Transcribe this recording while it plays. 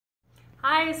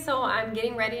Hi, so I'm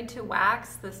getting ready to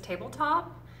wax this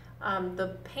tabletop.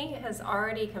 The paint has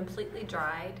already completely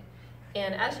dried,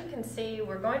 and as you can see,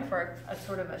 we're going for a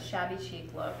sort of a shabby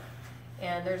chic look,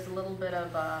 and there's a little bit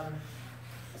of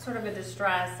sort of a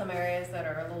distress, some areas that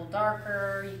are a little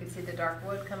darker. You can see the dark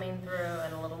wood coming through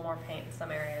and a little more paint in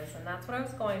some areas, and that's what I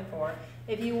was going for.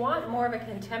 If you want more of a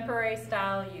contemporary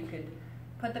style, you could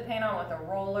put the paint on with a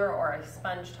roller or a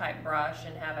sponge type brush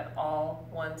and have it all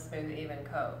one smooth, even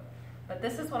coat. But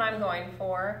this is what I'm going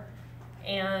for,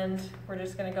 and we're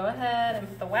just going to go ahead and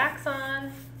put the wax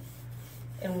on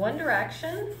in one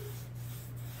direction.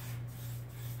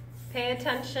 Pay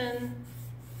attention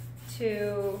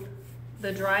to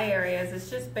the dry areas. It's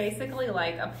just basically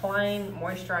like applying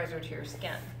moisturizer to your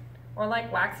skin, or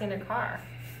like waxing a car.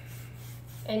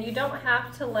 And you don't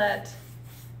have to let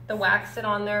the wax sit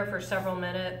on there for several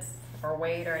minutes or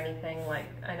wait or anything. Like,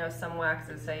 I know some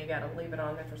waxes say you got to leave it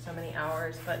on there for so many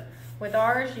hours, but with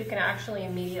ours you can actually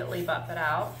immediately buff it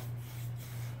out,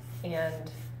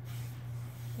 and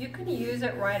you can use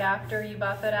it right after you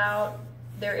buff it out.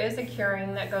 There is a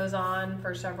curing that goes on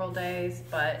for several days,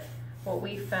 but what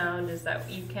we found is that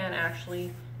you can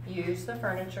actually use the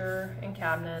furniture and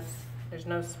cabinets. There's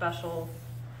no special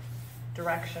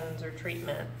directions or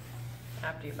treatment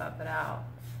after you buff it out.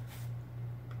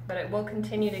 But it will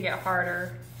continue to get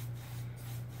harder,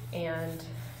 and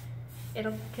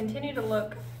it'll continue to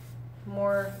look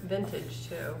more vintage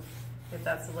too, if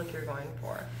that's the look you're going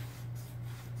for.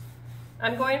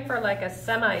 I'm going for like a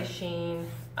semi-sheen.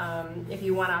 If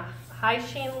you want a high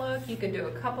sheen look, you can do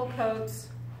a couple coats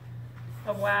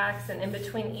of wax, and in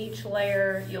between each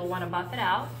layer you'll want to buff it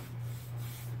out.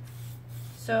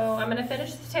 So I'm going to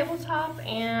finish the tabletop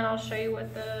and I'll show you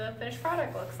what the finished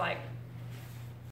product looks like.